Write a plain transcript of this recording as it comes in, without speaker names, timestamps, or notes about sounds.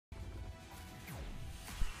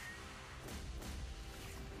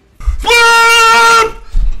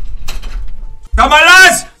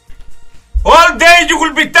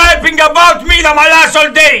be the malas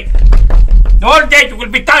all day. All day you will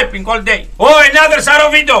be typing all day. Oh, another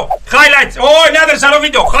Saro video. Highlights. Oh, another Saro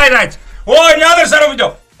video. Highlights. Oh, another Saro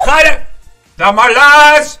video. Highlights. The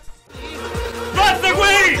malas. That's the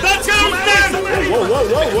way! That's how it's done!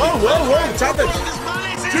 Whoa, what's happening?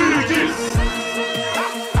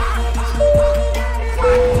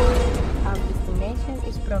 Our destination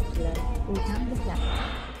is Proxler. Return the flag.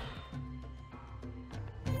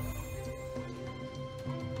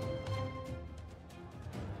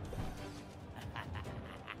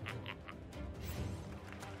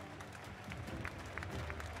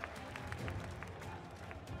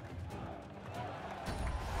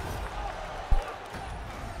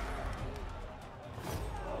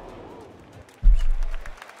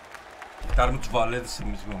 Dar muito vale de ser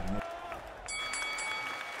bom.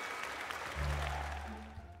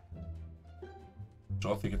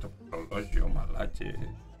 Σώθηκε το προλόγιο, μαλάκι.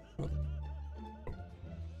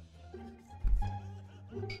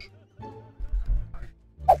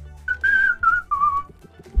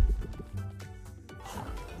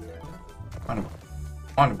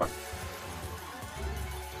 Money back.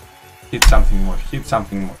 Hit something more, hit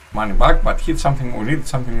something more. Money back, but hit something more, need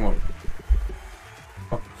something more.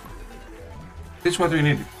 This is what we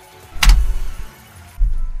need.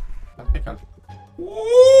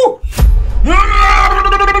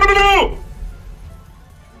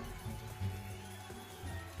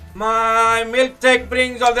 My milkshake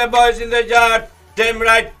brings all the boys in the yard. Damn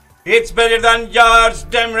right, it's better than yours.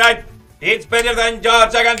 Damn right, it's better than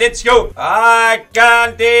yours. I can teach you. I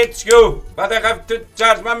can teach you. But I have to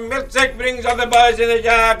charge. My milkshake brings all the boys in the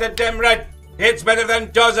yard. Damn right, it's better than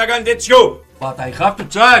yours. I can teach you. But I have to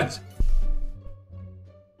charge.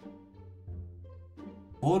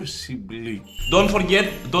 Possibly. Don't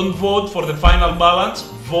forget, don't vote for the final balance.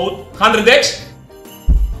 Vote 100x.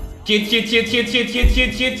 Hit.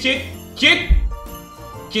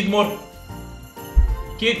 Hit more.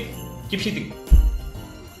 Hit. Keep hitting.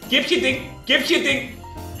 Keep hitting. Keep hitting.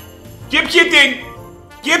 Keep hitting.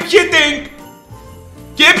 Keep hitting.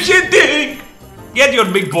 Keep hitting. Get your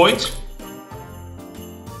big points.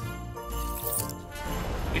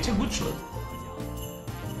 It's a good shot.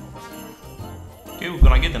 Okay, we're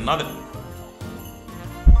gonna get another.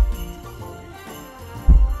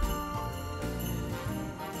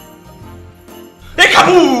 Hey,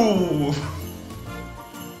 kaboo!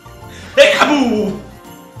 Hey, kaboo!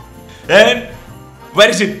 And where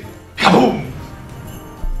is it? Kaboom!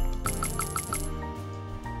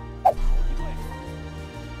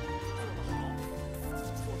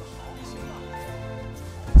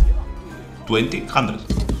 $20.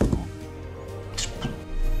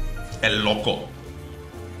 El loco.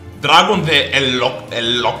 Dragon de el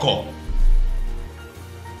loco.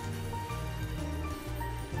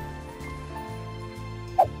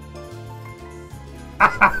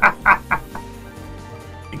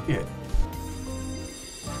 Yeah.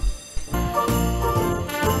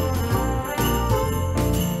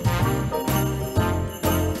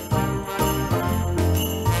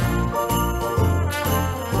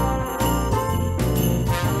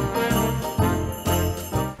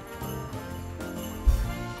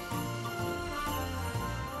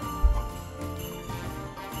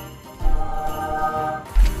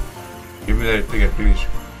 Give me that ticket, please.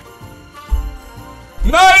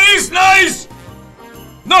 Nice! Nice!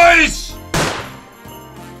 Nice!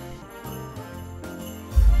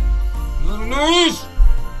 Nice!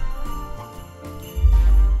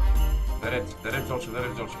 The red also.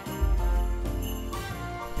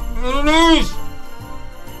 Nice!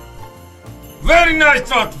 Very nice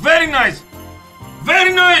shot! Very nice!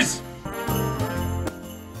 Very nice!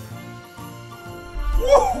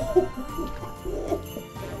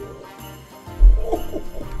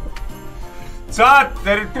 Chat,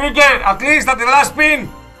 the trigger, at least at the last spin.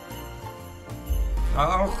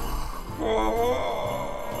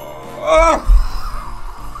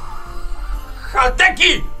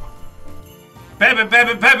 Halteki! Pepe,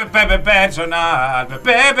 personal.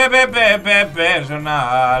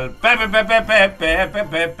 Pepe, personal.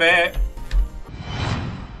 Pepe.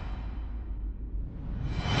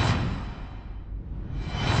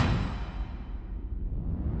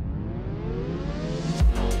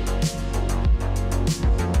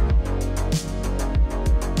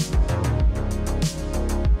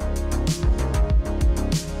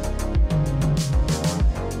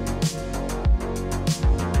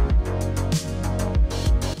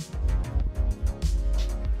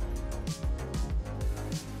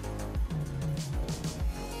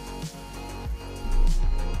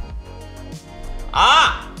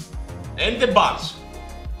 Ah! And the bars.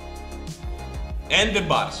 And the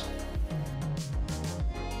bars.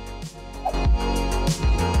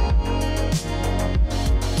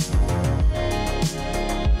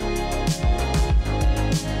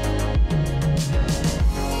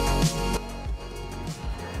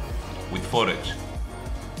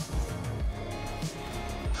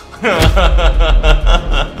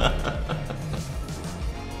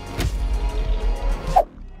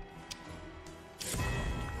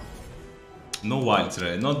 No wilds,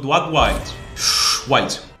 right? Not what wilds?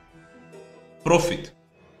 Wilds. Profit.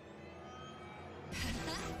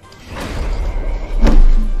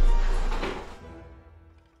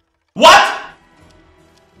 What?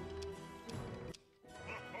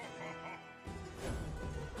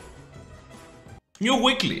 New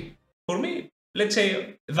weekly. For me, let's say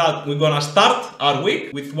that we're gonna start our week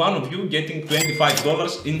with one of you getting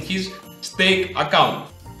 $25 in his stake account.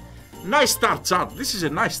 Nice start, chat. This is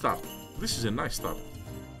a nice start. This is a nice start.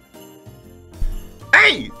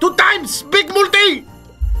 Hey! 2 times! Big multi!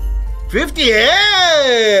 50,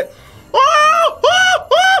 yeah!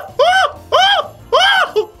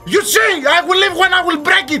 You see, I will live when I will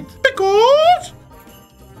break it! Because...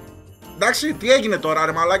 Εντάξει, τι έγινε τώρα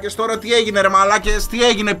ρε μαλάκες, τώρα τι έγινε ρε μαλάκες, τι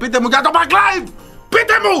έγινε, πείτε μου για το backlight!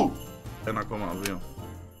 Πείτε μου! 1,2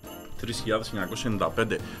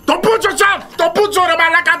 3.995. Το πούτσο τσαφ! Το πούτσο ρε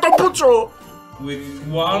μαλάκα, το πούτσο! With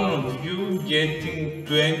one of you getting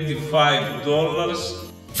 $25.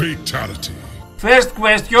 Fatality. First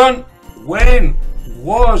question, when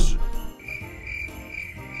was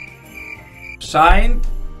signed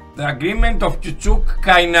the agreement of Chuchuk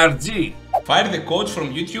Kainarji? Fire the coach from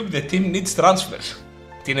YouTube, the team needs transfers.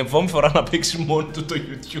 Την επόμενη φορά να παίξεις μόνο του το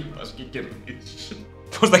YouTube μας και κερδίσεις.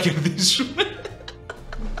 Πώς θα κερδίσουμε?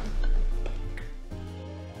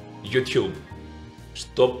 YouTube,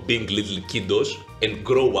 stop being little kiddos and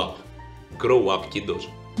grow up. Grow up, kiddos.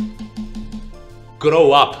 Grow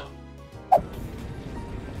up.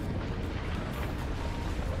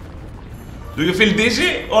 Do you feel dizzy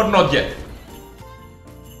or not yet?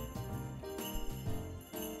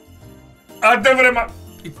 Άντε βρε μα...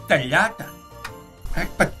 Ιταλιάτα.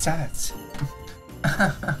 Πατσάς.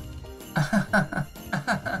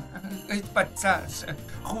 Πατσάς.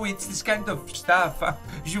 Who eats this kind of stuff?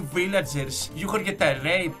 You villagers, you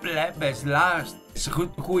Jorgetarei, plebes, last.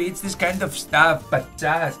 Who eats this kind of stuff?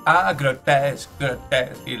 Πατσάς. Grotesque,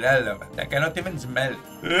 grotesque, irrelevant. I cannot even smell it.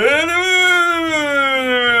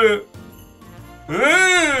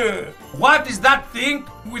 What is that thing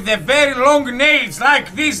with the very long nails like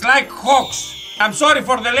this, like hawks? I'm sorry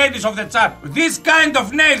for the ladies of the chat. This kind of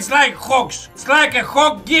nails like hawks. It's like a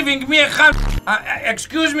hawk giving me a hand.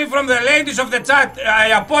 Excuse me from the ladies of the chat. I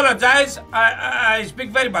apologize. I speak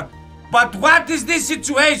very bad. But what is this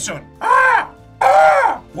situation?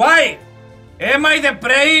 Why? Am I the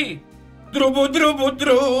prey? Drubu drubu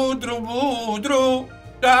dru, drubu dru.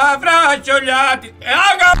 Τα βράχιολιά της.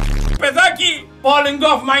 Παιδάκι! Falling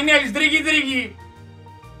off my nails, τρίγι τρίγι.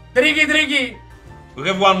 Τρίγι τρίγι. We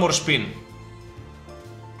have one more spin.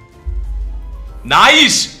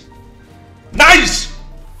 Nice! Nice!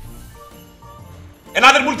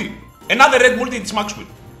 Another multi. Another red multi, it's Maxwell.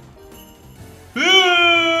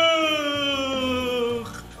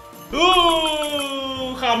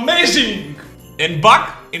 Amazing! And back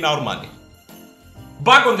in our money.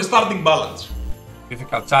 Back on the starting balance.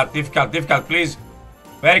 Difficult chat, difficult, please.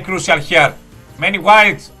 Very crucial here. Many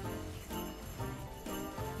wilds.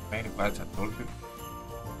 Many wilds, I told you.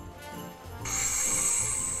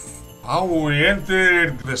 How we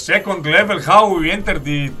entered the second level, how we entered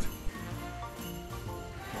it.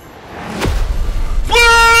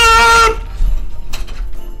 What?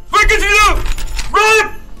 Fucking you! What?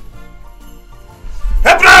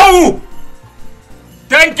 Hebrew!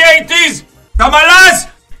 10k it is! Tamalas!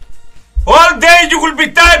 All day you will be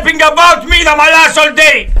typing about me, Tamalas, all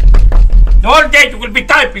day! All day you will be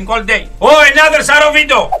typing, all day. Oh, another Saro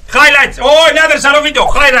video! Highlights! Oh, another Saro video!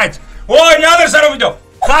 Highlights! Oh, another Saro video!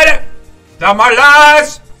 Highlights! Tamalas!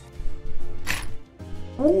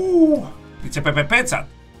 Ooh, it's a PPP chat.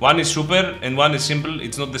 One is super and one is simple.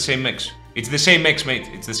 It's not the same X. It's the same X, mate.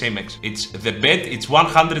 It's the same X. It's the bet. It's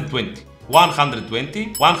 120.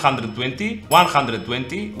 120, 120, 120,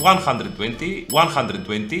 120, 120,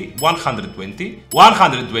 120, 120, 120,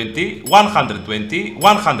 120, 120, 120,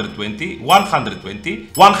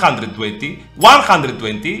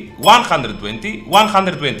 120, 120,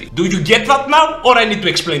 120. Do you get that now or I need to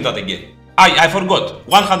explain that again? I forgot.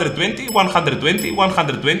 120, 120,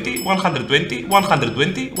 120, 120, 120,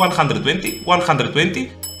 120, 120, 120,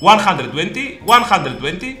 120,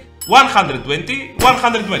 120,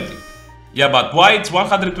 120. Yeah, but why it's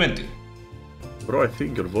 120? Bro, I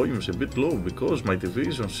think your volume is a bit low because my TV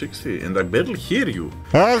is on 60 and I barely hear you.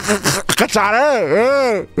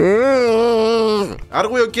 Κατσαρέ! Are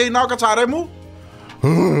we okay now, κατσαρέ μου?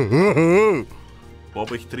 Πω,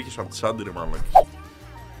 έχει τρίχες σαν τις άντι, ρε μάλλον.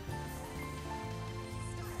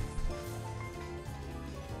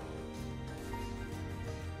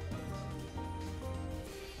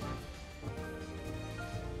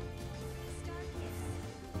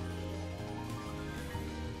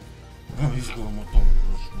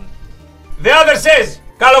 The other says,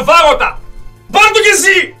 καλοφάγωτα. Πάρ' το κι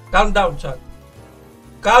εσύ. Calm down, Chuck.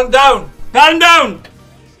 Calm down. Calm down.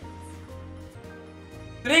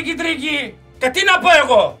 Τρίκι. Και τι να πω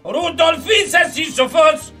εγώ. Ρούντολφ, είσαι εσύ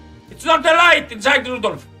σοφός. It's not a light inside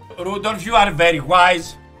Rudolph. Rudolph, you are very wise.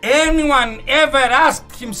 Anyone ever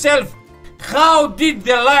asked himself, how did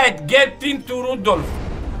the light get into Rudolph?